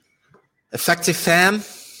Effective fam,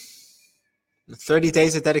 30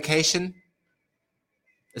 days of dedication.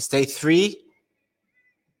 It's day 3.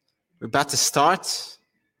 We're about to start,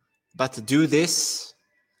 about to do this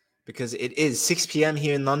because it is 6 p.m.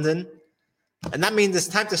 here in London. And that means it's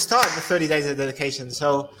time to start the 30 days of dedication.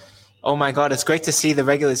 So, oh my God, it's great to see the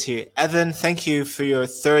regulars here. Evan, thank you for your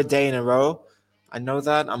 3rd day in a row. I know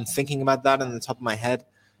that. I'm thinking about that on the top of my head.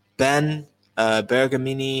 Ben,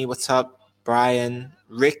 Bergamini, what's up? Brian,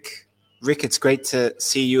 Rick, it's great to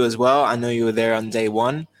see you as well. I know you were there on day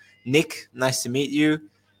 1. Nick, nice to meet you.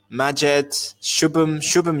 Majed,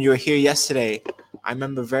 Shubham, you were here yesterday. I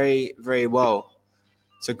remember very, very well.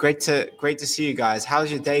 So great to see you guys.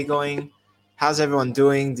 How's your day going? How's everyone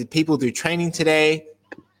doing? Did people do training today?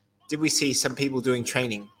 Did we see some people doing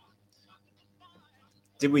training?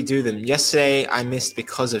 Did we do them? Yesterday, I missed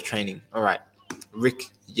because of training. All right.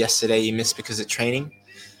 Rick, yesterday you missed because of training.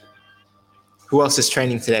 Who else is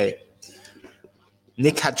training today?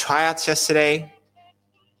 Nick had tryouts yesterday.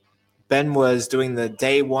 Ben was doing the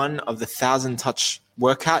day 1 of the 1,000 touch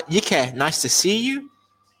workout. Yike, nice to see you.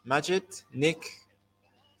 Majid, Nick,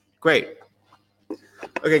 great.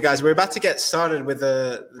 Okay, guys, we're about to get started with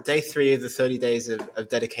the day 3 of the 30 days of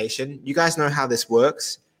dedication. You guys know how this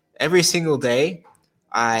works. Every single day,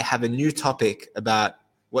 I have a new topic about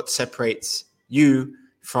what separates you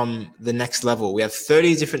from the next level. We have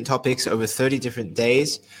 30 different topics over 30 different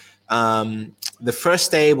days. The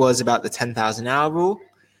first day was about the 10,000 hour rule.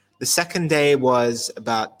 The second day was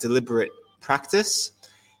about deliberate practice.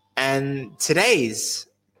 And today's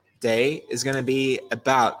day is going to be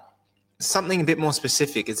about something a bit more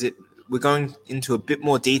specific. We're going into a bit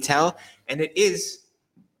more detail, and it is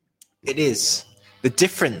the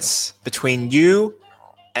difference between you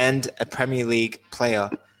and a Premier League player.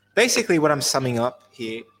 Basically, what I'm summing up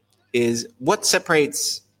here is what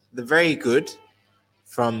separates the very good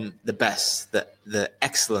from the best, the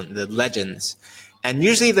excellent, the legends. And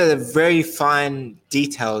usually there are very fine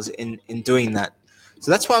details in doing that.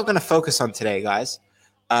 So that's what I'm going to focus on today, guys.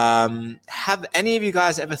 Have any of you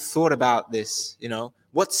guys ever thought about this? You know,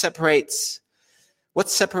 what separates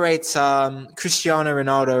Cristiano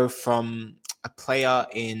Ronaldo from a player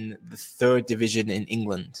in the 3rd division in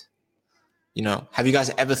England? You know, have you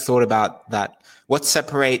guys ever thought about that? What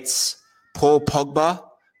separates Paul Pogba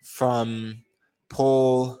from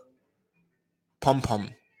Paul Pompom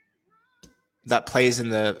that plays in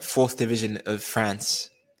the 4th division of France?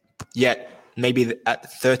 Yet maybe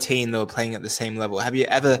at 13 they were playing at the same level. Have you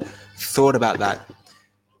ever thought about that?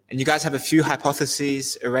 And you guys have a few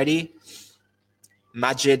hypotheses already.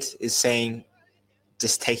 Majid is saying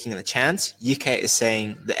just taking a chance. Yike is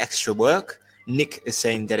saying the extra work. Nick is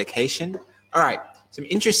saying dedication. All right, some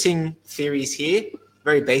interesting theories here,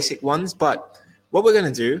 very basic ones. But what we're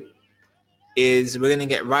going to do is we're going to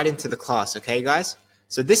get right into the class, okay, guys?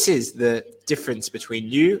 So this is the difference between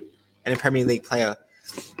you and a Premier League player.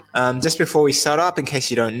 Just before we start up, in case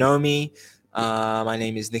you don't know me, my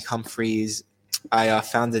name is Nick Humphreys. I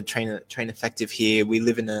founded Train Effective here. We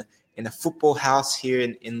live in a football house here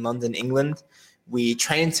in London, England. We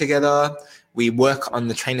train together. We work on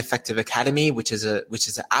the Train Effective Academy, which is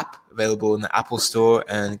an app available in the Apple Store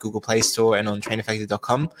and Google Play Store and on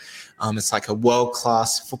traineffective.com. It's like a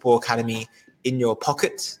world-class football academy in your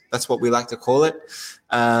pocket. That's what we like to call it.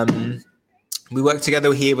 We work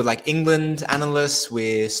together here with like England analysts,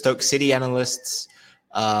 with Stoke City analysts,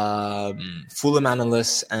 Fulham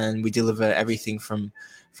analysts, and we deliver everything from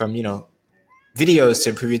videos to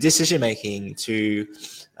improve your decision making, to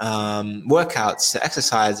workouts, to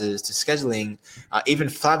exercises, to scheduling. Even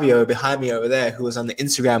Flavio behind me over there, who was on the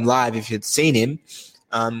Instagram live, if you'd seen him,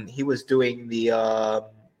 he was doing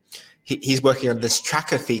he's working on this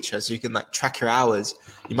tracker feature, so you can like track your hours.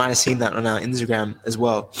 You might have seen that on our Instagram as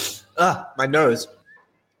well. My nose.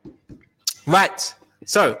 Right.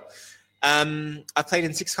 So, I played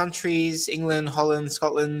in 6 countries: England, Holland,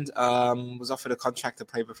 Scotland. Was offered a contract to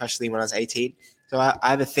play professionally when I was 18. So I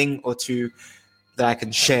have a thing or two that I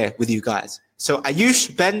can share with you guys. So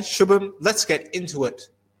Ayush, Ben, Shubham, let's get into it.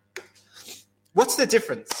 What's the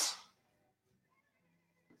difference?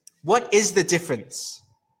 What is the difference?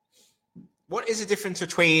 What is the difference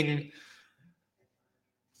between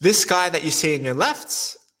this guy that you see on your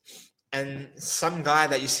left and some guy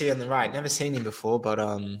that you see on the right? Never seen him before, but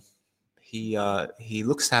he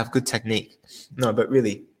looks to have good technique. No, but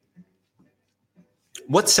really,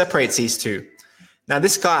 what separates these two? Now,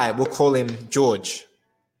 this guy, we'll call him George.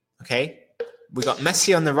 Okay, we got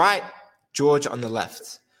Messi on the right, George on the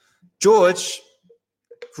left. George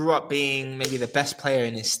grew up being maybe the best player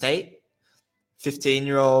in his state.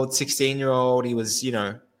 15-year-old, 16-year-old, he was,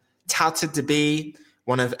 touted to be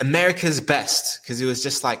one of America's best, because he was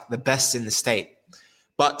just like the best in the state.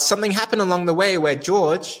 But something happened along the way where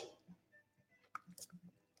George,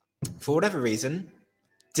 for whatever reason,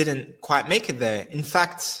 didn't quite make it there. In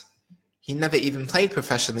fact, he never even played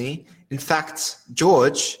professionally. In fact,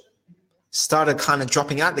 George started kind of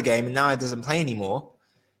dropping out the game, and now he doesn't play anymore.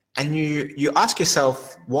 And you ask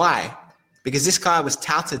yourself why? Because this guy was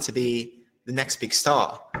touted to be the next big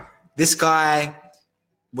star. This guy,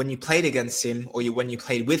 when you played against him or when you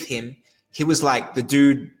played with him, he was like the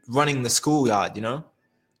dude running the schoolyard, you know?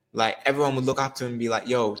 Like everyone would look up to him and be like,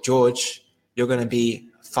 yo, George, you're going to be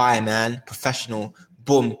fire, man, professional,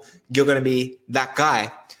 boom, you're going to be that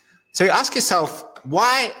guy. So you ask yourself,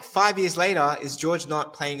 why 5 years later is George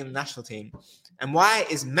not playing in the national team? And why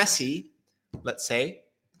is Messi, let's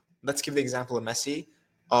give the example of Messi,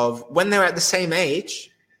 of when they're at the same age,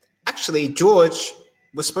 actually George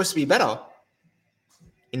was supposed to be better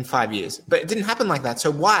in 5 years, but it didn't happen like that.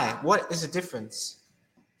 So why? What is the difference?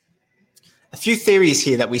 A few theories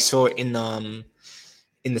here that we saw in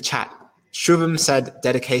the chat. Shubham said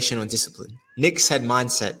dedication or discipline. Nick said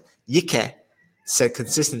mindset. Yike said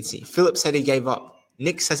consistency. Philip said he gave up.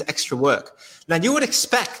 Nick says extra work. Now you would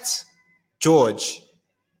expect George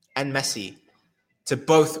and Messi to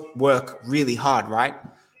both work really hard, right?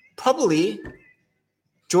 Probably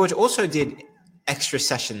George also did extra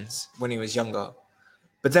sessions when he was younger.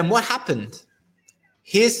 But then what happened?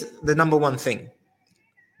 Here's the number one thing.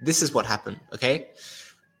 This is what happened, okay?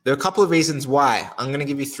 There are a couple of reasons why. I'm going to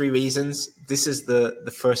give you 3 reasons. This is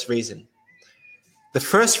the first reason. The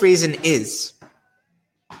first reason is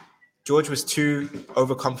George was too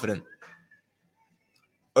overconfident.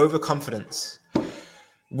 Overconfidence.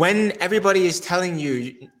 When everybody is telling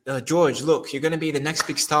you, George, look, you're going to be the next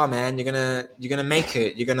big star, man. You're going to make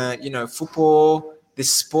it. You're going to, football,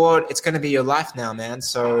 this sport, it's going to be your life now, man.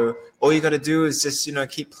 So all you got to do is just,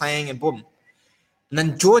 keep playing and boom. And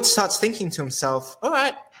then George starts thinking to himself, all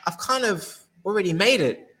right, I've kind of already made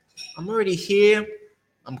it. I'm already here.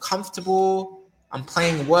 I'm comfortable. I'm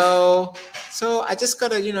playing well. So I just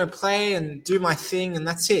got to, play and do my thing, and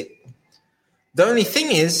that's it. The only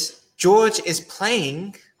thing is, George is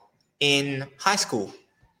playing in high school.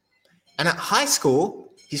 And at high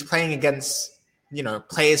school, he's playing against,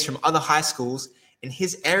 players from other high schools in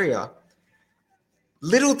his area.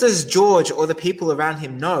 Little does George or the people around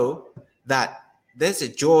him know that there's a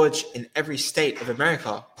George in every state of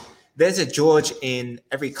America. There's a George in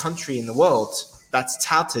every country in the world that's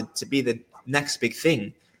touted to be the next big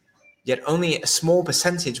thing. Yet only a small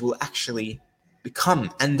percentage will actually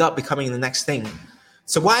end up becoming the next thing.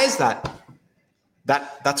 So why is that?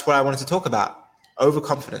 That's what I wanted to talk about.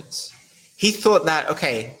 Overconfidence. He thought that,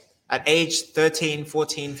 okay, at age 13,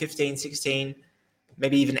 14, 15, 16,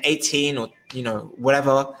 maybe even 18 or,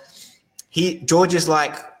 whatever, George is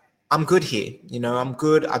like, I'm good here. I'm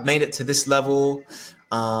good. I've made it to this level.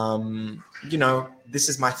 This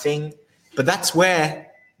is my thing. But that's where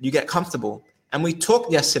you get comfortable. And we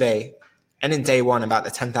talked yesterday and in day 1 about the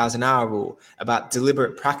 10,000 hour rule, about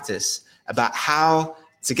deliberate practice, about how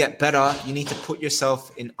to get better. You need to put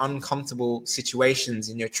yourself in uncomfortable situations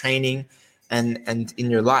in your training and in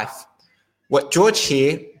your life. What George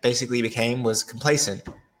here basically became was complacent.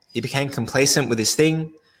 He became complacent with his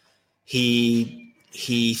thing. He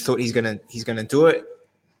thought he's gonna do it.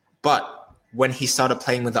 But when he started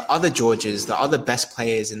playing with the other Georges, the other best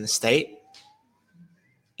players in the state,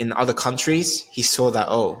 in other countries, he saw that,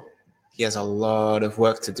 he has a lot of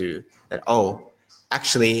work to do. That,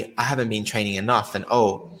 actually, I haven't been training enough. And,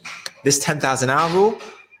 this 10,000 hour rule,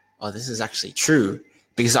 this is actually true.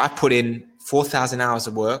 Because I put in 4,000 hours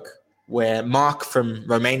of work, where Mark from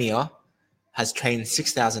Romania has trained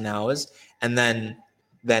 6,000 hours. And then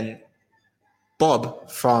Bob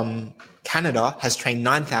from Canada has trained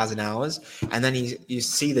 9,000 hours. And then you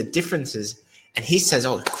see the differences. And he says,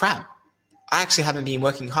 oh, crap, I actually haven't been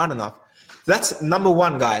working hard enough. That's number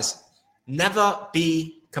 1, guys. Never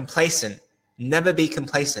be complacent. Never be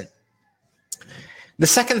complacent. The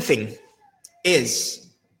second thing is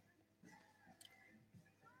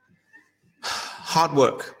hard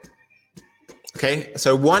work. Okay,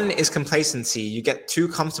 so 1 is complacency. You get too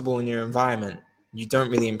comfortable in your environment. You don't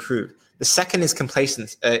really improve. The second is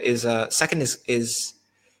complacence.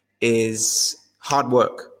 Is hard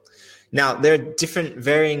work. Now there are different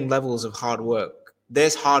varying levels of hard work.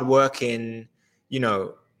 There's hard work in,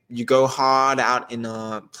 you go hard out in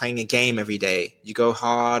playing a game every day. You go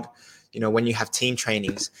hard, when you have team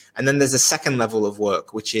trainings. And then there's a second level of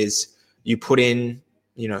work, which is you put in,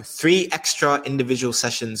 3 extra individual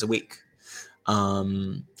sessions a week.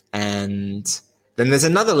 And then there's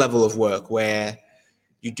another level of work where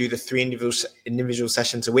you do the 3 individual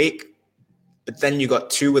sessions a week, but then you got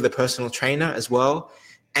 2 with a personal trainer as well,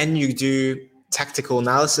 and you do tactical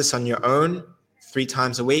analysis on your own 3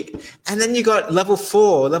 times a week, and then you got level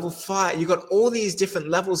 4, level 5, you got all these different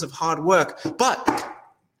levels of hard work. But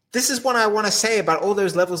this is what I want to say about all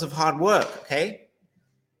those levels of hard work, okay?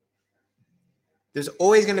 There's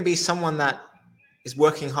always going to be someone that is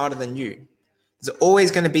working harder than you. There's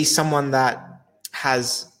always going to be someone that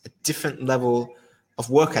has a different level of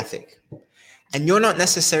work ethic. And you're not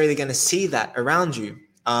necessarily going to see that around you.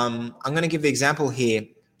 I'm going to give the example here.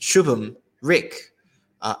 Shubham, Rick,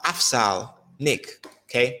 Afzal, Nick,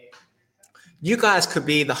 okay? You guys could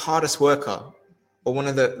be the hardest worker or one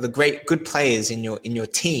of the great good players in your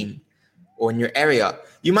team or in your area.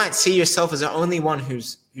 You might see yourself as the only one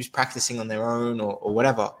who's practicing on their own or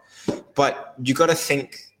whatever. But you got to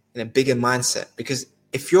think in a bigger mindset, because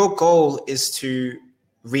if your goal is to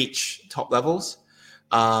reach top levels,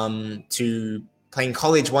 to play in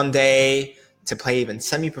college one day, to play even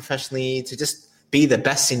semi-professionally, to just be the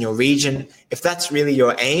best in your region, if that's really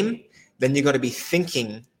your aim, then you got to be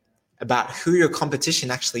thinking about who your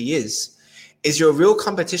competition actually is. Is your real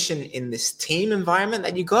competition in this team environment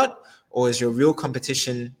that you got, or is your real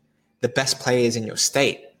competition the best players in your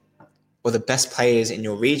state or the best players in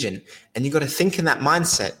your region? And you got to think in that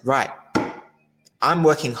mindset, right? I'm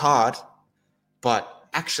working hard, but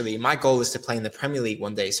actually my goal is to play in the Premier League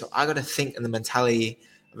one day. So I got to think in the mentality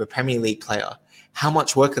of a Premier League player. How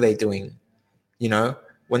much work are they doing? You know,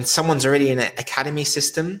 when someone's already in an academy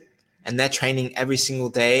system and they're training every single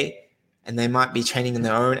day, and they might be training on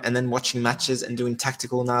their own and then watching matches and doing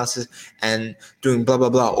tactical analysis and doing blah,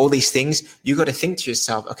 blah, blah, all these things, you got to think to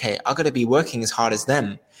yourself, okay, I got to be working as hard as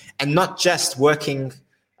them, and not just working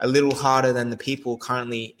a little harder than the people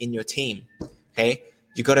currently in your team, okay?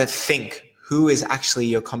 You got to think who is actually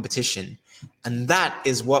your competition. And that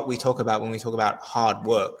is what we talk about when we talk about hard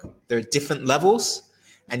work. There are different levels,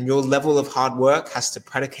 and your level of hard work has to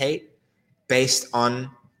predicate based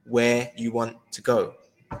on where you want to go.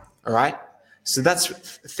 All right. So that's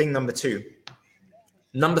thing number 2.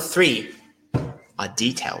 Number 3 are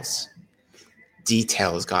details.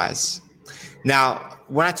 Details, guys. Now,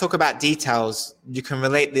 when I talk about details, you can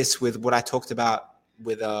relate this with what I talked about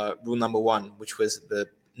with rule number 1, which was the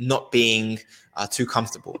not being too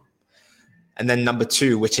comfortable. And then number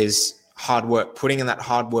 2, which is hard work, putting in that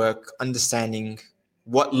hard work, understanding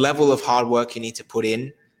what level of hard work you need to put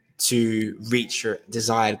in to reach your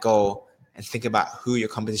desired goal, and think about who your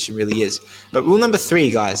competition really is. But rule number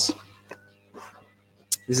 3, guys,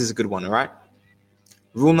 this is a good one, all right?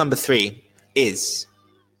 Rule number 3 is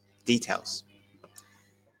details.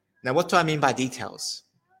 Now, what do I mean by details?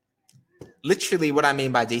 Literally, what I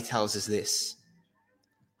mean by details is this.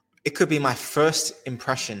 It could be my first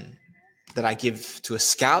impression that I give to a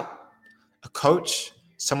scout, a coach,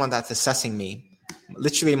 someone that's assessing me.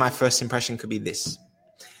 Literally, my first impression could be this.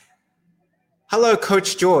 Hello,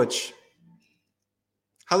 Coach George.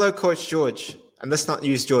 Hello, Coach George. And let's not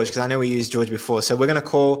use George because I know we used George before. So we're going to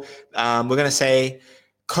call, we're going to say,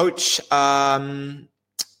 Coach,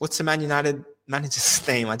 what's the Man United manager's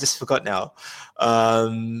name? I just forgot now.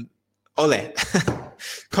 Ole.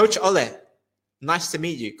 Coach Ole. Nice to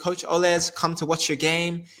meet you. Coach Ole's come to watch your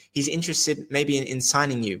game. He's interested maybe in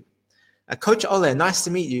signing you. Coach Ole, nice to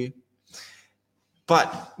meet you.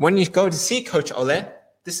 But when you go to see Coach Ole,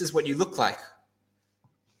 this is what you look like.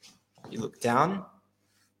 You look down.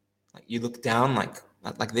 You look down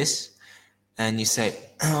like this, and you say,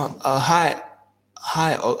 hi,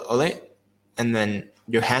 Ole. And then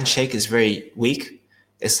your handshake is very weak.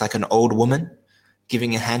 It's like an old woman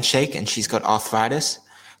giving a handshake, and she's got arthritis.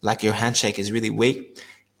 Like your handshake is really weak.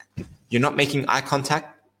 You're not making eye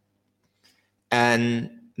contact. And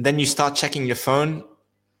then you start checking your phone.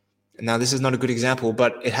 Now, this is not a good example,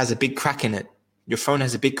 but it has a big crack in it. Your phone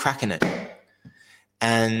has a big crack in it.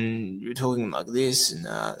 And you're talking like this.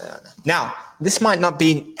 Now, this might not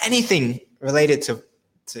be anything related to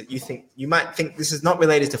you might think this is not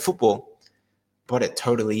related to football, but it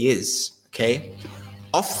totally is, okay?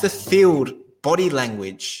 Off the field body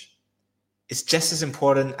language is just as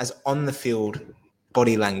important as on the field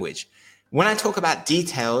body language. When I talk about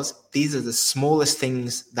details, these are the smallest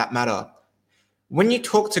things that matter. When you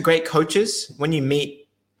talk to great coaches, when you meet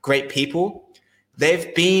great people,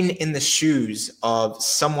 they've been in the shoes of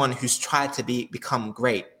someone who's tried to become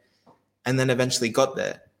great and then eventually got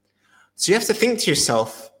there. So you have to think to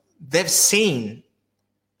yourself, they've seen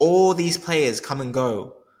all these players come and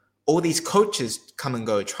go, all these coaches come and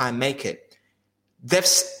go, try and make it.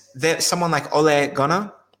 There's someone like Ole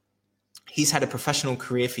Gunnar. He's had a professional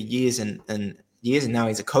career for years and years, and now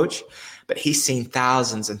he's a coach. But he's seen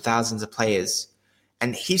thousands and thousands of players,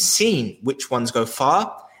 and he's seen which ones go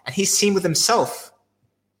far, and he's seen with himself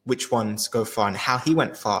which ones go far and how he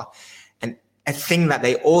went far. And a thing that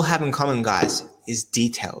they all have in common, guys, is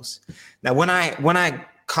details. Now, when I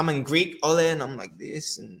come and greet Ole and I'm like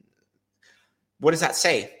this, and what does that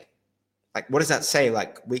say? Like, what does that say?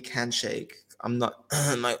 Like, weak handshake. I'm not,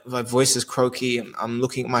 my voice is croaky. I'm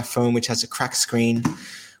looking at my phone, which has a cracked screen.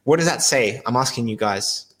 What does that say? I'm asking you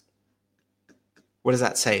guys. What does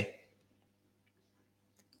that say?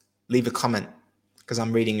 Leave a comment because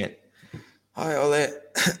I'm reading it. Hi, Ole.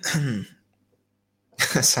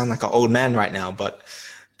 I sound like an old man right now, but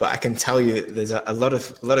I can tell you there's a lot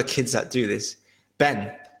of kids that do this.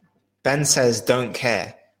 Ben says don't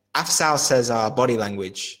care. Afsal says body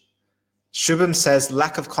language. Shubham says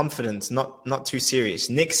lack of confidence, not too serious.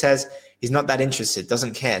 Nick says he's not that interested,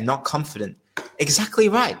 doesn't care, not confident. Exactly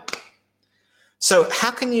right. So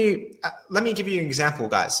how can you? Let me give you an example,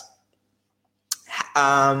 guys.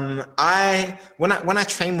 When I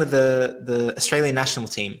trained with the Australian national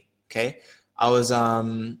team, okay, I was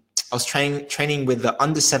training with the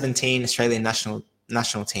under-17 Australian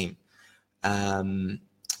national team.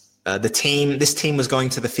 This team was going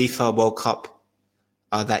to the FIFA World Cup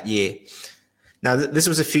that year. Now, this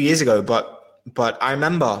was a few years ago, but I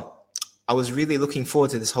remember I was really looking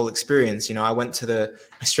forward to this whole experience. You know, I went to the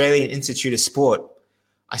Australian Institute of Sport.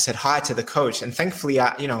 I said hi to the coach, and thankfully,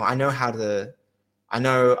 I know how to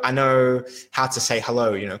say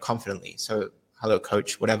hello, confidently. So, hello,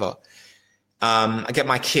 coach, whatever. I get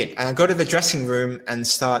my kit and I go to the dressing room and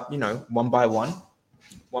start, one by one,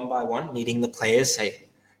 meeting the players. Say,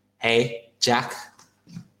 hey, Jack.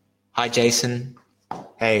 Hi, Jason.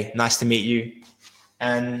 Hey, nice to meet you.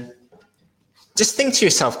 And just think to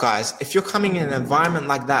yourself, guys, if you're coming in an environment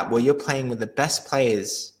like that where you're playing with the best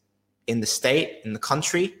players in the state, in the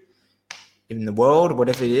country, in the world,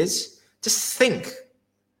 whatever it is, just think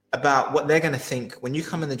about what they're going to think when you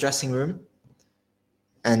come in the dressing room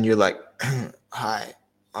and you're like, hi,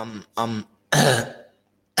 I'm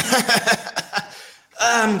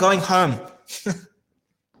going home.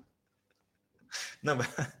 No, but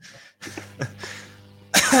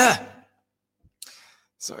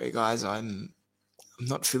sorry guys, I'm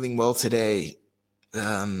not feeling well today.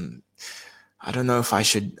 I don't know if I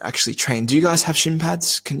should actually train. Do you guys have shin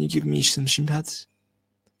pads? Can you give me some shin pads?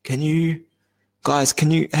 Hey,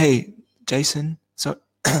 Jason. So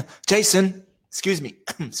Jason, excuse me.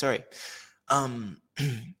 Sorry.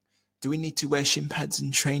 Do we need to wear shin pads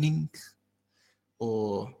in training?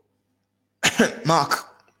 Or Mark?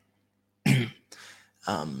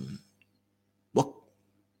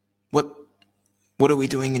 What are we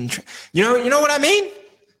doing in you know what I mean?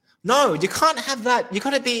 No, you can't have that. You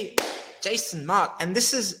got to be Jason, Mark, and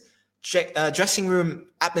this is dressing room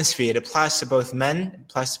atmosphere. It applies to both men,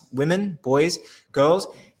 plus women, boys, girls.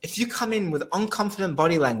 If you come in with unconfident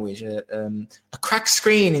body language, a cracked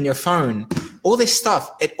screen in your phone, all this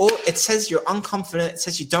stuff, it says you're unconfident. It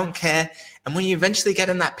says you don't care, and when you eventually get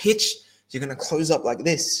in that pitch, you're gonna close up like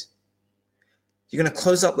this. You're gonna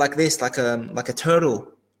close up like this, like a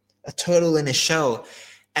turtle in a shell.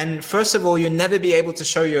 And first of all, you'll never be able to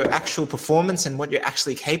show your actual performance and what you're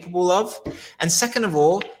actually capable of. And second of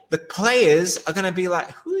all, the players are going to be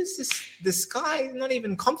like, who is this guy? Not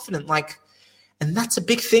even confident. And that's a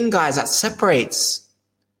big thing, guys, that separates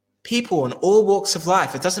people in all walks of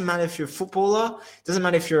life. It doesn't matter if you're a footballer. It doesn't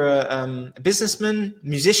matter if you're a businessman,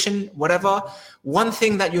 musician, whatever. One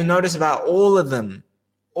thing that you'll notice about all of them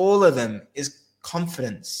is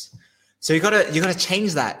confidence. So you gotta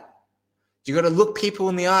change that. You got to look people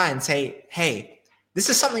in the eye and say, hey, this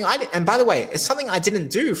is something I did. And by the way, it's something I didn't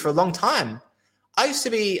do for a long time. I used to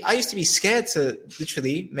be scared to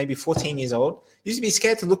literally, maybe 14 years old, used to be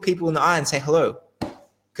scared to look people in the eye and say hello.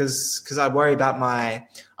 Cause I worry about my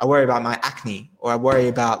acne, or I worry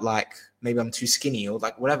about maybe I'm too skinny or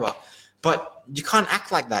whatever. But you can't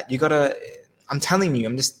act like that. I'm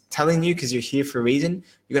just telling you because you're here for a reason.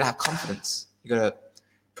 You got to have confidence. You got to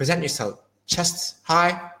present yourself, chest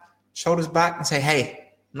high, shoulders back, and say,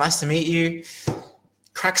 hey, nice to meet you.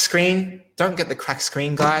 Crack screen. Don't get the crack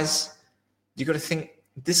screen, guys. You got to think,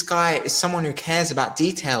 this guy is someone who cares about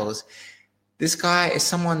details. This guy is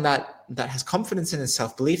someone that has confidence in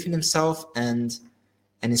himself, belief in himself, and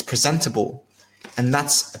is presentable. And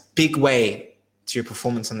that's a big way to your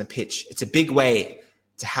performance on the pitch. It's a big way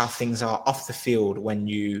to how things are off the field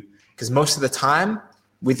because most of the time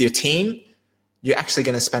with your team, you're actually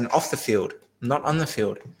going to spend off the field, not on the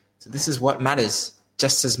field. So this is what matters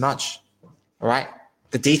just as much, all right?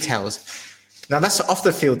 The details. Now that's off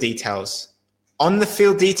the field details. On the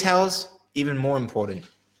field details, even more important.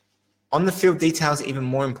 On the field details, even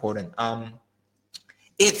more important.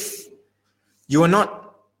 If you are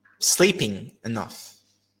not sleeping enough,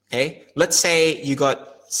 okay? Let's say you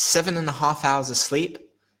got 7.5 hours of sleep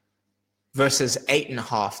versus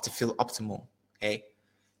 8.5 to feel optimal, okay?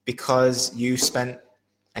 Because you spent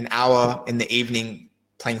an hour in the evening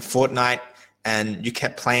playing Fortnite and you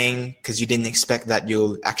kept playing because you didn't expect that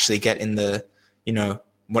you'll actually get in the,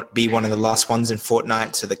 be one of the last ones in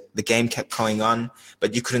Fortnite. So the game kept going on,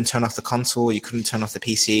 but you couldn't turn off the console, you couldn't turn off the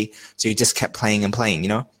PC. So you just kept playing and playing,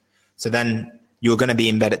 So then you were going to be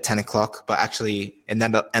in bed at 10 o'clock, but actually it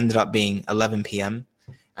ended up being 11 p.m.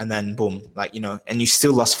 And then boom, and you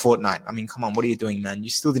still lost Fortnite. I mean, come on, what are you doing, man? You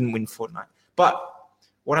still didn't win Fortnite. But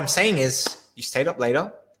what I'm saying is you stayed up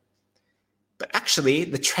later, but actually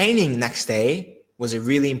the training next day was a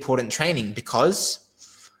really important training because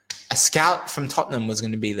a scout from Tottenham was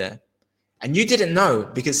going to be there. And you didn't know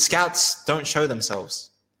because scouts don't show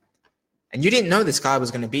themselves. And you didn't know this guy was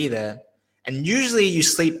going to be there. And usually you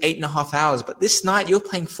sleep 8.5 hours, but this night you're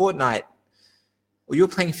playing Fortnite or you're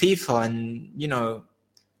playing FIFA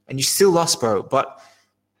and you still lost, bro. But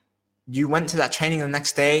you went to that training the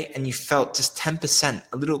next day and you felt just 10%,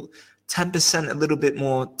 a little bit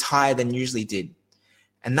more tired than you usually did.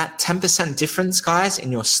 And that 10% difference, guys,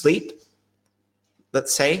 in your sleep,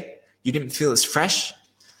 let's say, you didn't feel as fresh.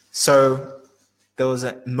 So there was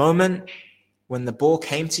a moment when the ball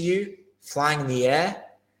came to you flying in the air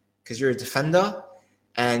because you're a defender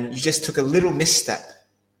and you just took a little misstep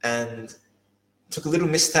the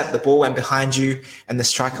ball went behind you and the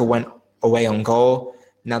striker went away on goal.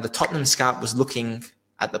 Now the Tottenham scout was looking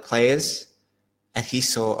at the players and he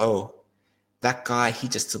saw, that guy, he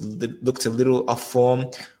just looked a little off form.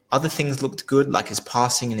 Other things looked good, like his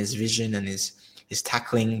passing and his vision and his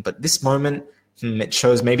tackling. But this moment, it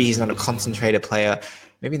shows maybe he's not a concentrated player,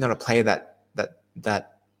 maybe not a player that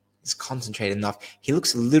is concentrated enough. He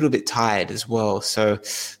looks a little bit tired as well. So,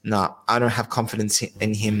 no, I don't have confidence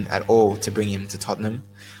in him at all to bring him to Tottenham.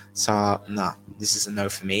 So, no, this is a no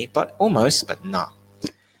for me. But almost, but no.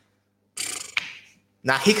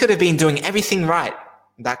 Now, he could have been doing everything right,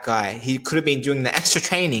 that guy. He could have been doing the extra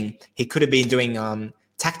training. He could have been doing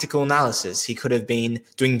tactical analysis. He could have been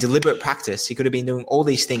doing deliberate practice. He could have been doing all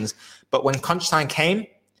these things. But when crunch time came,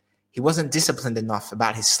 he wasn't disciplined enough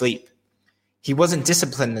about his sleep. He wasn't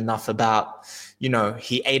disciplined enough about,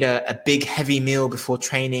 he ate a big heavy meal before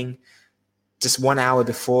training. Just 1 hour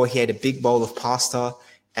before, he ate a big bowl of pasta,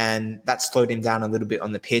 and that slowed him down a little bit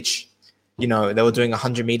on the pitch. They were doing a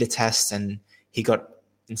 100-meter test, and he got,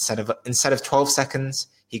 instead of 12 seconds,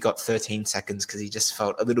 he got 13 seconds because he just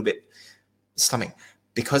felt a little bit stomach.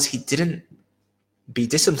 Because he didn't be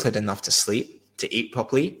disciplined enough to sleep, to eat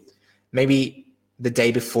properly. Maybe the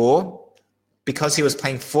day before, because he was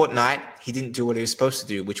playing Fortnite, he didn't do what he was supposed to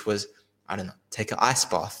do, which was, take an ice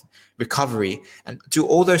bath, recovery, and do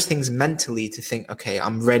all those things mentally to think, okay,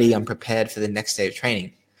 I'm ready, I'm prepared for the next day of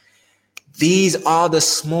training. These are the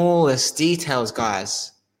smallest details,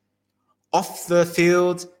 guys. Off the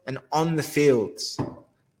field and on the fields.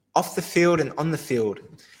 Off the field and on the field.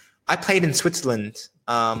 I played in Switzerland,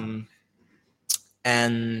 and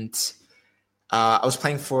I was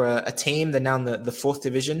playing for a team. They're now in the 4th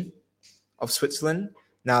division of Switzerland.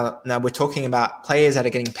 Now we're talking about players that are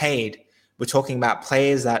getting paid. We're talking about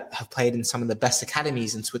players that have played in some of the best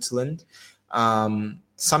academies in Switzerland,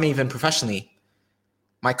 some even professionally.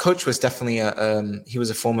 My coach was definitely he was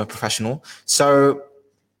a former professional. So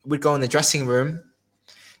we'd go in the dressing room,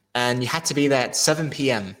 and you had to be there at 7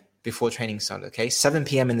 p.m. before training started, okay? 7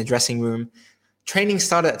 p.m. in the dressing room. Training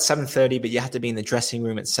started at 7:30, but you had to be in the dressing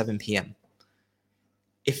room at 7 p.m.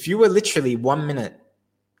 If you were literally 1 minute,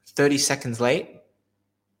 30 seconds late,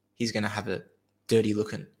 he's going to have a dirty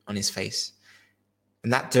look on his face.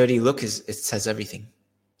 And that dirty look, it says everything.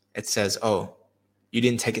 It says, you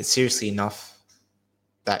didn't take it seriously enough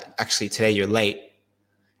that actually today you're late.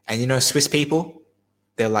 And Swiss people,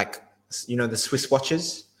 they're like, the Swiss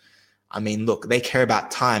watches. I mean, look, they care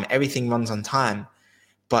about time. Everything runs on time.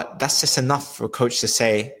 But that's just enough for a coach to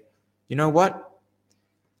say, you know what?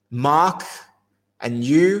 Mark and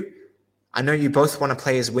you, I know you both want to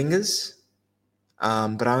play as wingers,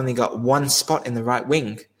 but I only got one spot in the right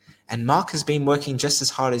wing. And Mark has been working just as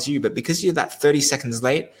hard as you. But because you're that 30 seconds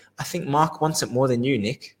late, I think Mark wants it more than you,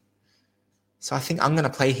 Nick. So I think I'm going to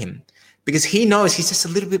play him. Because he knows he's just a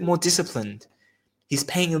little bit more disciplined. He's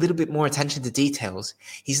paying a little bit more attention to details.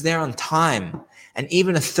 He's there on time. And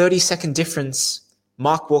even a 30-second difference,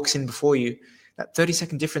 Mark walks in before you. That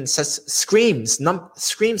 30-second difference screams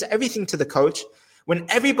everything to the coach. When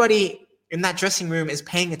everybody in that dressing room is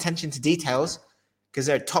paying attention to details, because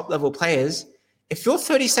they're top level players. If you're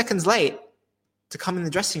 30 seconds late to come in the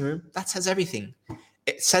dressing room, that says everything.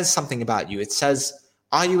 It says something about you. It says,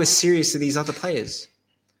 are you as serious as these other players?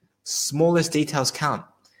 Smallest details count.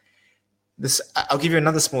 I'll give you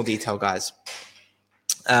another small detail, guys.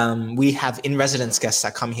 We have in-residence guests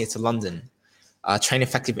that come here to London, Train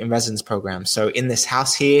Effective in-residence program. So in this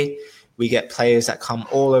house here, we get players that come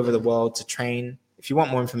all over the world to train. If you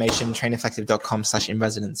want more information,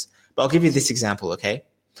 traineffective.com/in-residence. But I'll give you this example, okay?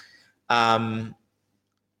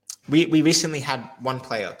 We recently had one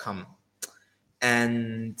player come,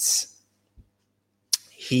 and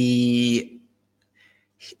we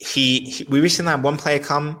recently had one player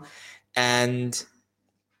come, and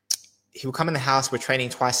he would come in the house. We're training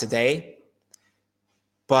twice a day,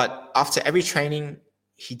 but after every training,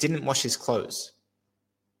 he didn't wash his clothes,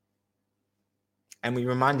 and we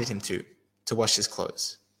reminded him to wash his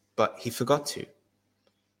clothes, but he forgot to.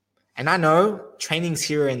 And I know trainings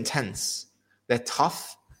here are intense. They're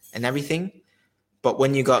tough and everything. But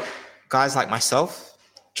when you got guys like myself,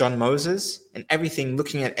 John Moses, and everything,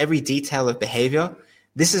 looking at every detail of behavior,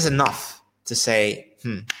 this is enough to say,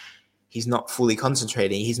 he's not fully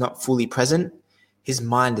concentrating. He's not fully present. His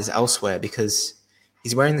mind is elsewhere because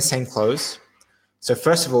he's wearing the same clothes. So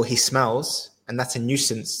first of all, he smells, and that's a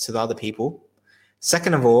nuisance to the other people.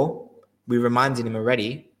 Second of all, we reminded him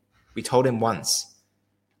already. We told him once.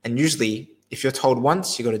 And usually, if you're told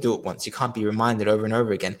once, you got to do it once. You can't be reminded over and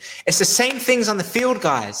over again. It's the same things on the field,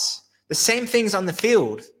 guys. The same things on the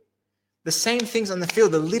field. The same things on the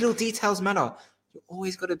field. The little details matter. You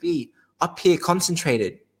always got to be up here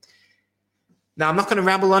concentrated. Now, I'm not going to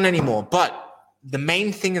ramble on anymore, but the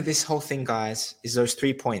main thing of this whole thing, guys, is those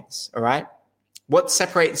 3 points, all right? What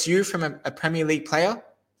separates you from a Premier League player?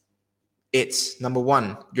 It's, number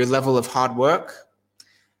one, your level of hard work.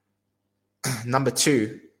 Number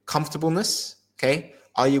two, comfortableness, okay?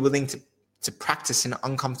 Are you willing to practice in an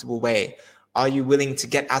uncomfortable way? Are you willing to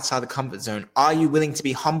get outside the comfort zone? Are you willing to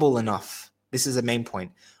be humble enough? This is the main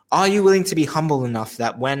point. Are you willing to be humble enough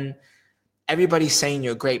that when everybody's saying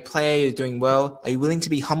you're a great player, you're doing well, are you willing to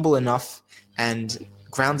be humble enough and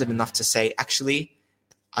grounded enough to say, actually,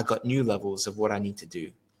 I got new levels of what I need to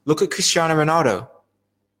do? Look at Cristiano Ronaldo.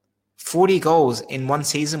 40 goals in one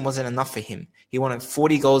season wasn't enough for him. He wanted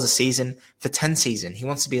 40 goals a season for 10 seasons. He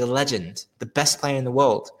wants to be a legend, the best player in the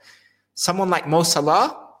world. Someone like Mo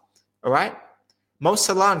Salah, all right? Mo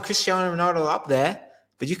Salah and Cristiano Ronaldo are up there,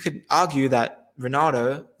 but you could argue that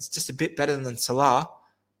Ronaldo is just a bit better than Salah.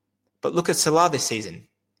 But look at Salah this season.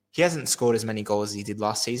 He hasn't scored as many goals as he did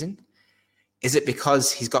last season. Is it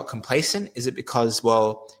because he's got complacent? Is it because,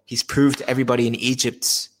 he's proved to everybody in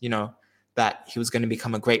Egypt, that he was going to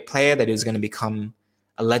become a great player, that he was going to become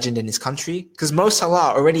a legend in his country? Because Mo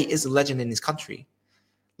Salah already is a legend in his country.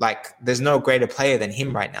 Like, there's no greater player than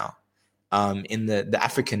him right now in the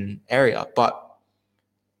African area. But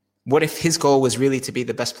what if his goal was really to be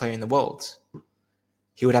the best player in the world?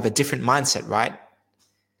 He would have a different mindset, right?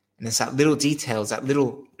 And it's that little details, that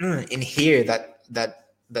little in here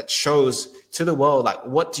that shows to the world, like,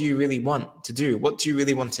 what do you really want to do? What do you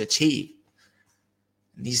really want to achieve?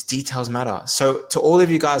 And these details matter. So to all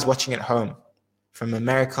of you guys watching at home, from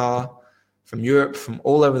America, from Europe, from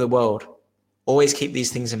all over the world, always keep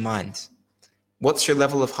these things in mind. What's your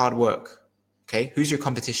level of hard work? Okay, who's your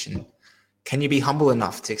competition? Can you be humble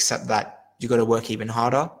enough to accept that you got to work even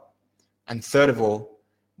harder? And third of all,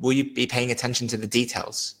 will you be paying attention to the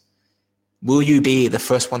details? Will you be the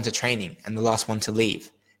first one to training and the last one to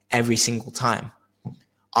leave every single time?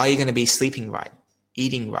 Are you going to be sleeping right,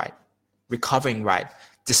 eating right, recovering right,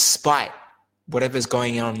 despite whatever's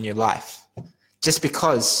going on in your life? Just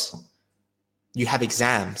because you have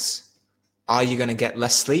exams, are you going to get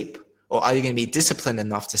less sleep? Or are you going to be disciplined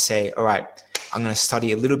enough to say, all right, I'm going to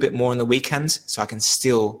study a little bit more on the weekends so I can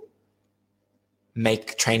still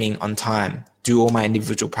make training on time, do all my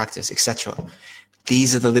individual practice, etc.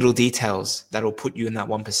 These are the little details that will put you in that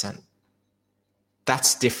 1%.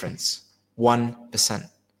 That's difference, 1%.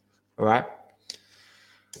 All right?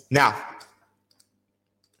 Now,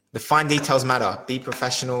 the fine details matter. Be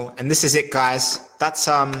professional. And this is it, guys. That's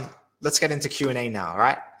let's get into Q&A now, all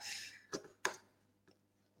right?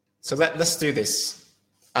 So let's do this.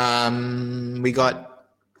 We got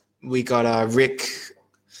Rick.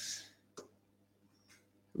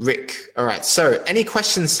 All right. So any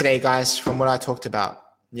questions today, guys, from what I talked about?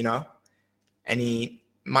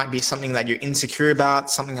 Might be something that you're insecure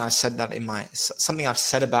about, something I've said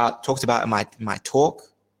talked about in my talk.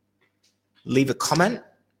 Leave a comment,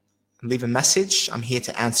 leave a message. I'm here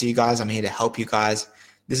to answer you guys. I'm here to help you guys.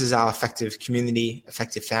 This is our effective community,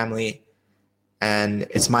 effective family. And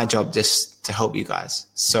it's my job just to help you guys.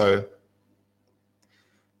 So,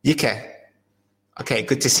 Yuke. Okay,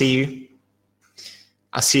 good to see you.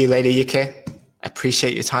 I'll see you later, Yuke. I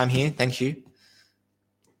appreciate your time here. Thank you.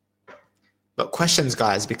 But questions,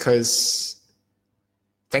 guys, because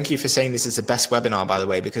thank you for saying this is the best webinar, by the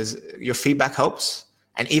way, because your feedback helps.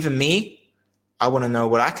 And even me, I want to know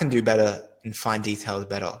what I can do better and fine details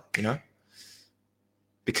better, you know?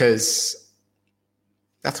 Because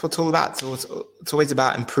that's what it's all about. So it's always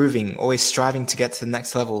about improving, always striving to get to the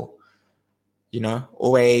next level, you know,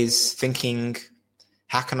 always thinking,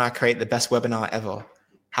 how can I create the best webinar ever?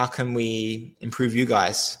 How can we improve you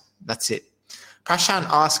guys? That's it. Prashant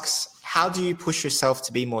asks, how do you push yourself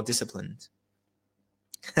to be more disciplined?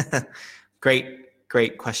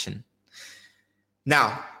 Great question.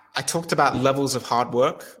 Now, I talked about levels of hard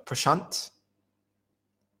work, Prashant.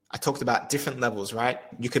 I talked about different levels, right?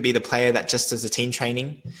 You could be the player that just does the team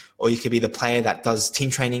training, or you could be the player that does team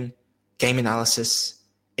training, game analysis,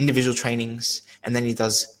 individual trainings, and then he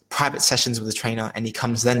does private sessions with the trainer, and he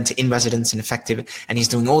comes then to in-residence and effective, and he's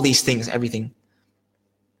doing all these things, everything.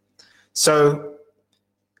 So,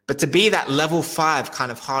 but to be that level 5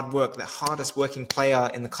 kind of hard work, the hardest working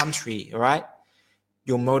player in the country, all right?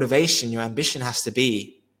 Your motivation, your ambition has to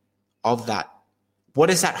be of that. What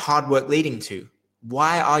is that hard work leading to?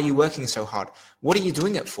 Why are you working so hard? What are you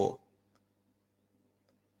doing it for?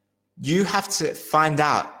 You have to find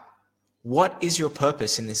out, what is your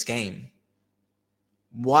purpose in this game?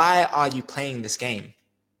 Why are you playing this game?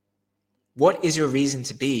 What is your reason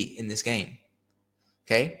to be in this game?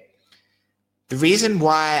 Okay? The reason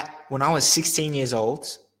why, when I was 16 years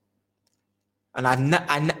old, and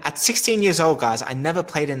at 16 years old, guys, I never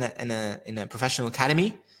played in a professional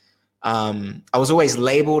academy. I was always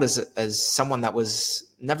labeled as someone that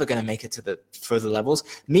was never going to make it to the further levels.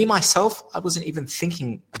 Me, myself, I wasn't even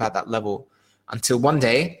thinking about that level until one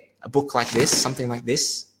day, a book like this, something like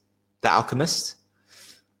this, The Alchemist.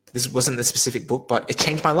 This wasn't the specific book, but it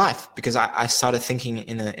changed my life because I started thinking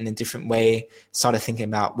in a different way, started thinking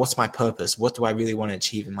about what's my purpose? What do I really want to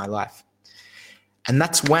achieve in my life? And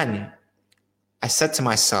that's when I said to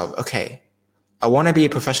myself, okay, I want to be a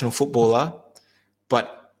professional footballer,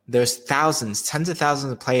 but there's thousands, tens of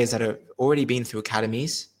thousands of players that have already been through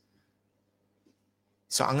academies.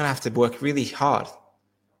 So I'm going to have to work really hard.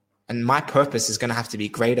 And my purpose is going to have to be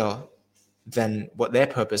greater than what their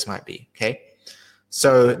purpose might be, okay?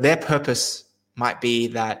 So their purpose might be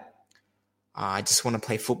that I just want to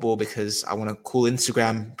play football because I want a cool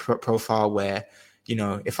Instagram profile where, you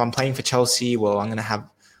know, if I'm playing for Chelsea, well, I'm going to have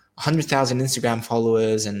 100,000 Instagram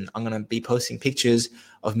followers and I'm going to be posting pictures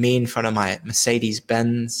of me in front of my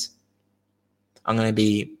Mercedes-Benz. I'm going to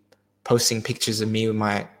be posting pictures of me with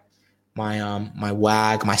my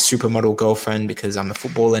WAG, my supermodel girlfriend, because I'm a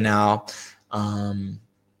footballer now. I'm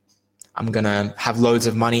going to have loads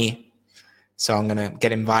of money. So I'm going to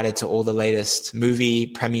get invited to all the latest movie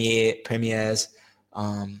premieres.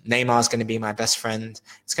 Neymar's going to be my best friend.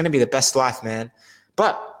 It's going to be the best life, man.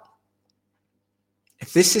 But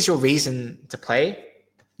if this is your reason to play,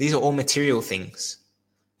 these are all material things.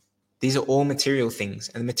 These are all material things,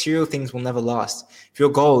 and the material things will never last. If your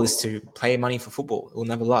goal is to play money for football, it will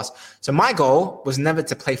never last. So my goal was never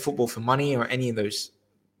to play football for money or any of those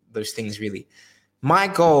things, really. My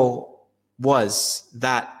goal was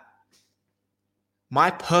that my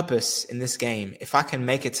purpose in this game, if I can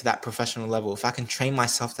make it to that professional level, if I can train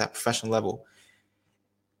myself to that professional level,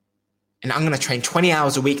 and I'm going to train 20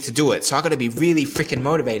 hours a week to do it. So I got to be really freaking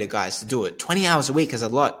motivated, guys, to do it. 20 hours a week is a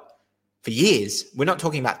lot for years. We're not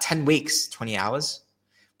talking about 10 weeks, 20 hours.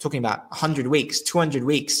 We're talking about 100 weeks, 200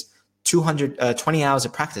 weeks, 20 hours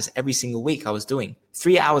of practice every single week I was doing.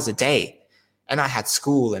 3 hours a day. And I had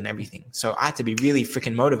school and everything. So I had to be really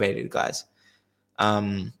freaking motivated, guys.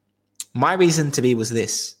 My reason to be was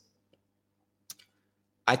this.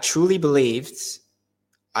 I truly believed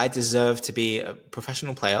I deserved to be a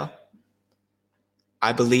professional player.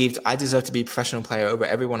 I believed I deserved to be a professional player over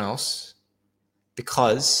everyone else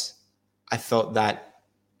because I felt that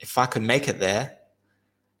if I could make it there,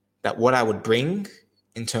 that what I would bring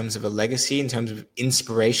in terms of a legacy, in terms of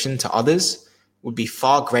inspiration to others, would be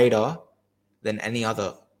far greater than any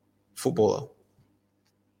other footballer.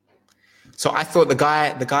 So I thought the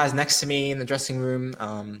guys next to me in the dressing room,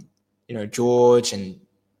 George and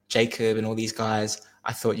Jacob and all these guys,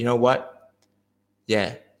 I thought, you know what?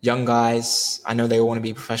 Yeah, young guys, I know they all want to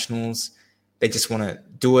be professionals. They just want to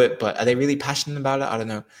do it, but are they really passionate about it? I don't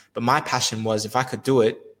know. But my passion was if I could do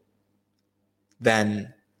it,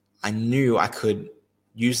 then I knew I could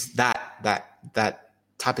use that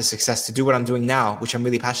type of success to do what I'm doing now, which I'm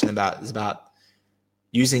really passionate about, is about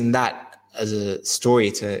using that as a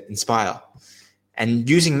story to inspire, and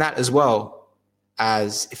using that as well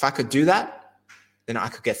as, if I could do that, then I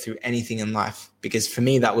could get through anything in life. Because for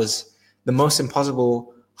me, that was the most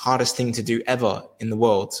impossible, hardest thing to do ever in the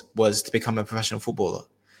world, was to become a professional footballer.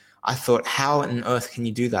 I thought, how on earth can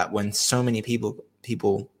you do that when so many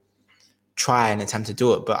people try and attempt to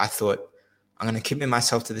do it? But I thought, I'm going to commit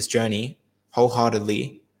myself to this journey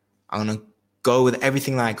wholeheartedly. I'm going to go with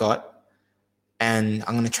everything that I got, and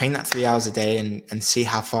I'm going to train that 3 hours a day and see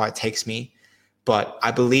how far it takes me. But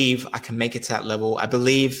I believe I can make it to that level. I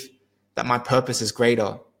believe that my purpose is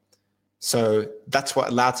greater. So that's what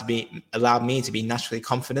allowed me to be naturally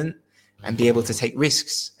confident and be able to take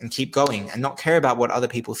risks and keep going and not care about what other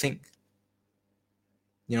people think.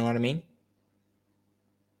 You know what I mean?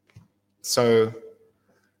 So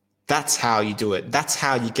that's how you do it. That's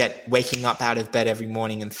how you get waking up out of bed every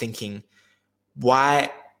morning and thinking, why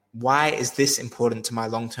is this important to my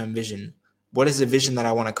long-term vision? What is the vision that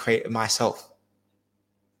I want to create of myself?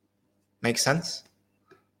 Make sense?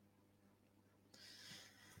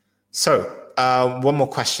 So, one more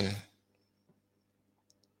question.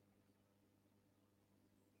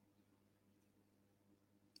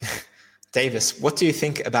 Davis, what do you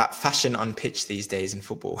think about fashion on pitch these days in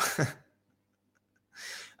football?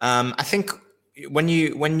 I think when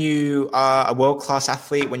you are a world-class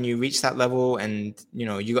athlete, when you reach that level, and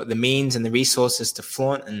you got the means and the resources to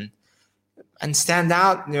flaunt and stand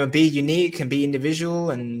out, be unique and be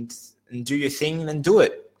individual and do your thing, then do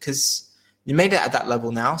it, because you made it at that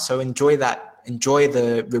level now. So enjoy that. Enjoy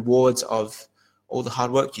the rewards of all the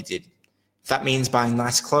hard work you did. If that means buying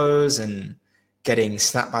nice clothes and getting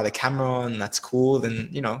snapped by the camera, and that's cool, then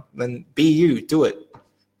then be you, do it.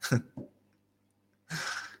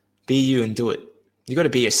 Be you and do it. You got to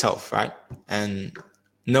be yourself, right? And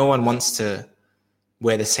no one wants to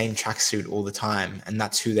wear the same tracksuit all the time, and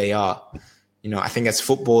that's who they are. I think as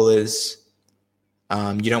footballers,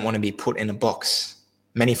 you don't want to be put in a box.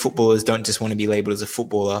 Many footballers don't just want to be labeled as a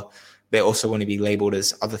footballer. They also want to be labeled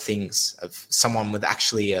as other things, of someone with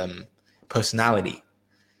actually personality.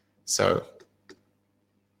 So,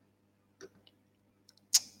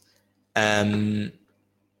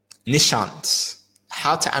 Nishant,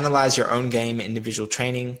 how to analyze your own game in individual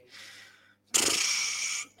training.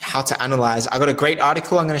 How to analyze. I got a great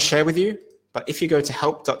article I'm going to share with you. But if you go to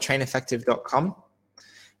help.traineffective.com,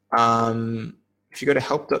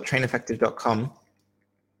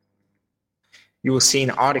 you will see an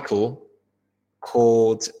article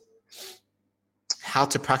called How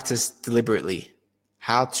to Practice Deliberately.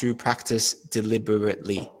 How to Practice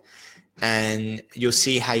Deliberately. And you'll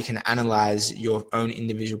see how you can analyze your own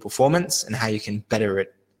individual performance and how you can better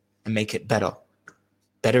it and make it better.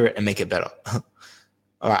 Better it and make it better.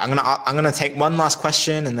 All right, I'm gonna take one last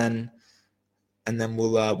question and then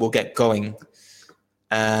we'll get going.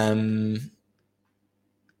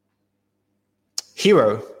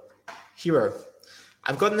 Hero.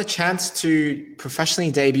 I've gotten the chance to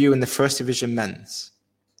professionally debut in the first division men's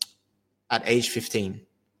at age 15.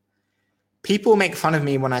 People make fun of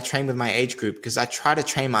me when I train with my age group because I try to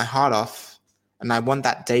train my heart off and I want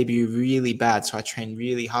that debut really bad, so I train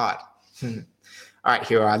really hard. All right,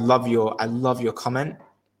 Hero, I love your comment.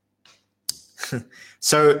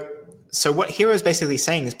 So what Hero is basically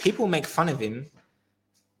saying is people make fun of him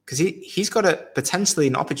because he's got potentially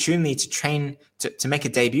an opportunity to train to make a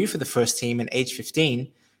debut for the first team at age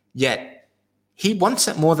 15, yet he wants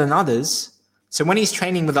it more than others. So when he's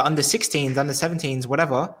training with the under 16s, under 17s,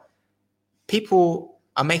 whatever, people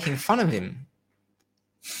are making fun of him.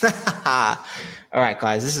 All right,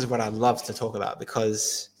 guys, this is what I love to talk about,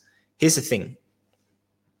 because here's the thing.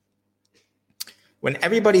 When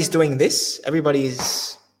everybody's doing this,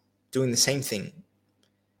 everybody's doing the same thing.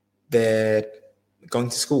 They're going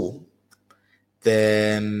to school,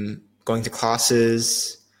 they're going to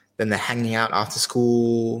classes, then they're hanging out after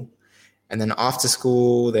school, and then after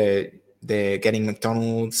school they're getting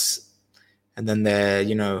McDonald's, and then they're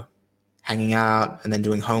hanging out and then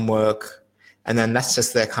doing homework, and then that's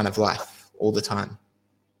just their kind of life all the time.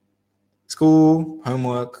 School,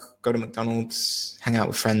 homework, go to McDonald's, hang out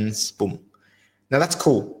with friends, boom. Now that's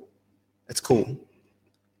cool. It's cool.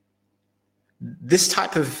 This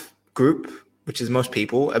type of group, which is most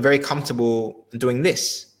people, are very comfortable doing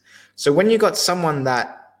this. So when you got someone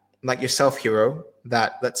that, like yourself, Hero,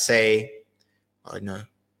 that, let's say, I don't know,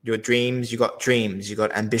 your dreams, you got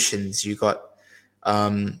ambitions, you got,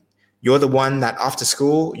 you're the one that after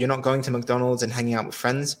school, you're not going to McDonald's and hanging out with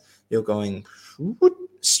friends, you're going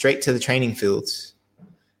straight to the training fields.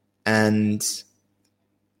 And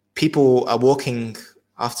people are walking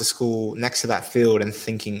after school next to that field and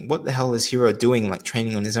thinking, what the hell is Hero doing, like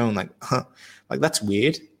training on his own? Like, like that's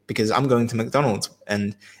weird, because I'm going to McDonald's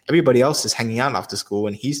and everybody else is hanging out after school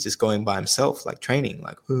and he's just going by himself, like training.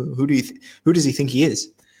 Like, who does he think he is?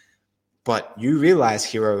 But you realize,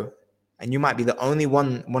 Hero, and you might be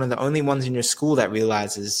one of the only ones in your school that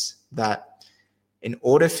realizes that in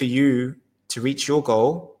order for you to reach your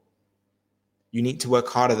goal, you need to work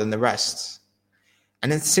harder than the rest.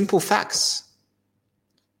 And it's simple facts.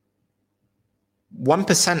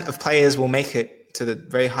 1% of players will make it to the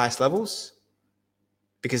very highest levels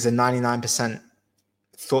because the 99%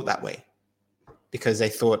 thought that way. Because they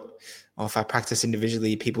thought, oh, if I practice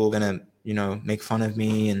individually, people are going to, make fun of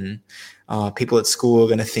me, and people at school are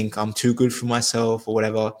going to think I'm too good for myself or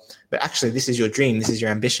whatever. But actually, this is your dream. This is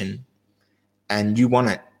your ambition. And you want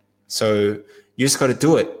it. So you just got to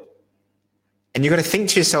do it. And you got to think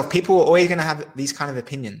to yourself, people are always going to have these kind of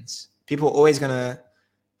opinions. People are always going to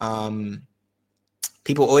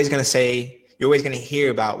say, you're always going to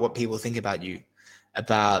hear about what people think about you,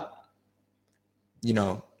 about,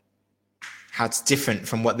 how it's different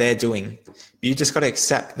from what they're doing. You just got to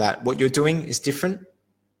accept that what you're doing is different,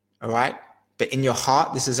 all right? But in your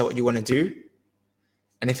heart, this is what you want to do.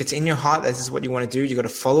 And if it's in your heart, this is what you want to do, you got to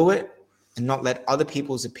follow it and not let other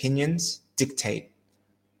people's opinions dictate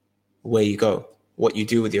where you go, what you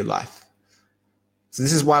do with your life. So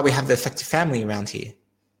this is why we have the Effective Family around here.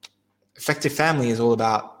 Effective Family is all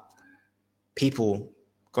about people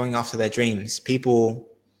going after their dreams, people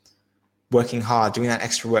working hard, doing that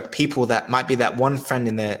extra work, people that might be that one friend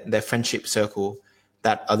in their friendship circle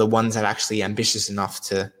that are the ones that are actually ambitious enough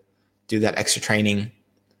to do that extra training,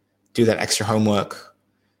 do that extra homework,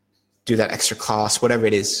 do that extra class, whatever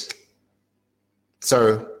it is.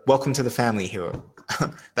 So welcome to the family, Hero.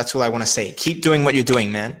 That's all I want to say. Keep doing what you're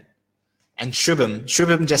doing, man. And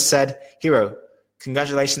Shubham just said, Hero,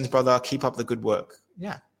 congratulations, brother. Keep up the good work.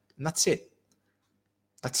 Yeah, and that's it.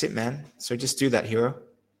 That's it, man. So just do that, Hero.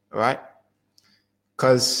 All right?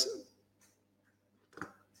 Because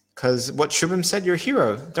what Shubham said, you're a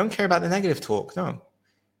hero. Don't care about the negative talk. No.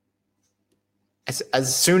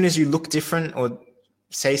 As soon as you look different or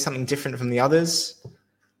say something different from the others,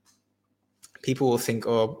 people will think,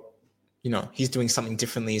 oh, he's doing something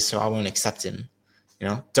differently, so I won't accept him.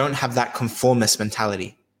 Don't have that conformist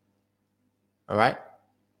mentality. All right?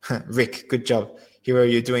 Rick, good job. Hero,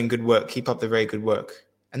 you're doing good work. Keep up the very good work.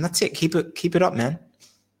 And that's it. Keep it up, man.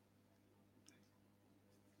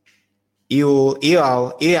 Eul.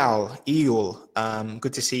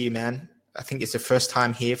 Good to see you, man. I think it's the first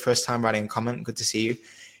time here, first time writing a comment. Good to see you.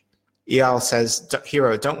 Eul says,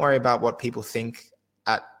 Hero, don't worry about what people think.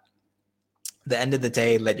 At the end of the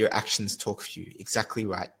day, let your actions talk for you. Exactly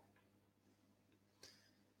right.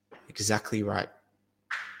 Exactly right.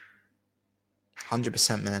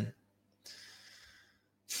 100%, man.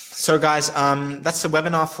 So guys, that's the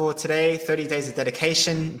webinar for today. 30 days of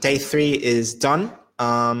dedication. Day 3 is done.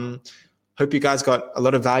 Hope you guys got a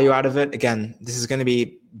lot of value out of it. Again, this is going to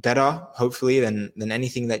be better, hopefully, than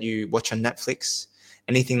anything that you watch on Netflix,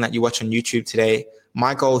 anything that you watch on YouTube today.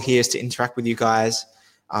 My goal here is to interact with you guys.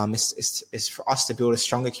 Is for us to build a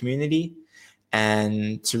stronger community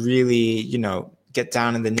and to really, get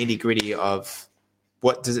down in the nitty gritty of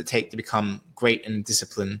what does it take to become great and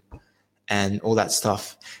disciplined and all that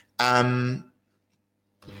stuff.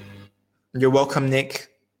 You're welcome, Nick.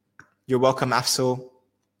 You're welcome, Afsul.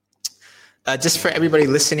 Just for everybody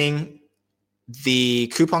listening, the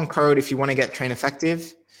coupon code, if you want to get Train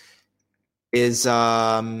Effective, is,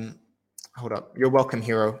 hold up. You're welcome,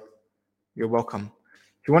 Hero. You're welcome.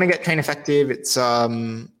 If you want to get Train Effective, it's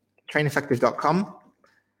traineffective.com.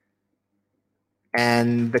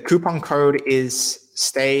 And the coupon code is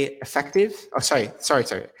Stay Effective. Oh, sorry.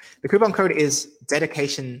 The coupon code is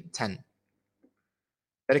Dedication10.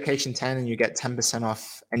 Dedication10, and you get 10%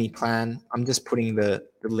 off any plan. I'm just putting the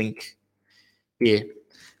link here.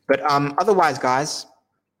 But otherwise, guys,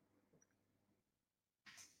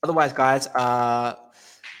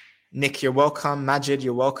 Nick, you're welcome. Majid,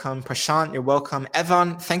 you're welcome. Prashant, you're welcome.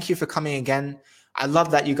 Evan, thank you for coming again. I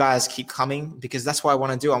love that you guys keep coming because that's what I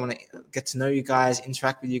want to do. I want to get to know you guys,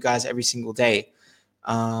 interact with you guys every single day.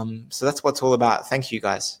 So that's what it's all about. Thank you,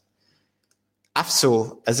 guys.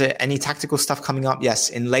 Afsul, is there any tactical stuff coming up? Yes,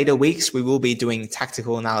 in later weeks, we will be doing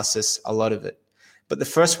tactical analysis, a lot of it. But the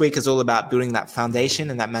first week is all about building that foundation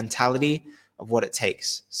and that mentality of what it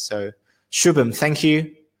takes. So Shubham, thank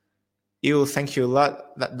you. Eul, thank you a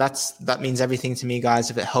lot. That means everything to me, guys.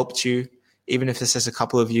 If it helped you, even if it's just a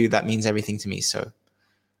couple of you, that means everything to me. So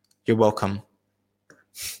you're welcome.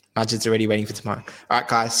 Majid's already waiting for tomorrow. All right,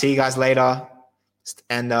 guys. See you guys later.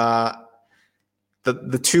 And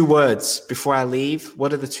The two words before I leave.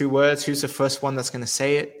 What are the two words? Who's the first one that's going to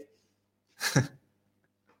say it?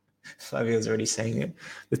 Flavio's already saying it.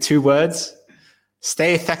 The two words.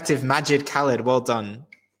 Stay effective, Majid Khalid. Well done.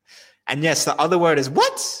 And yes, the other word is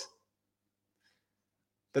what?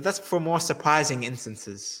 But that's for more surprising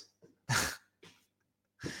instances.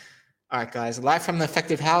 All right, guys. Live from the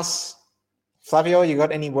effective house. Flavio, you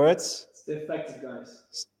got any words? Stay effective, guys.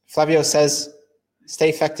 Flavio says, stay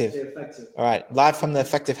effective. Stay effective. All right. Live from the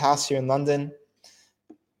effective house here in London.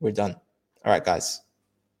 We're done. All right, guys.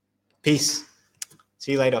 Peace.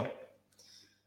 See you later.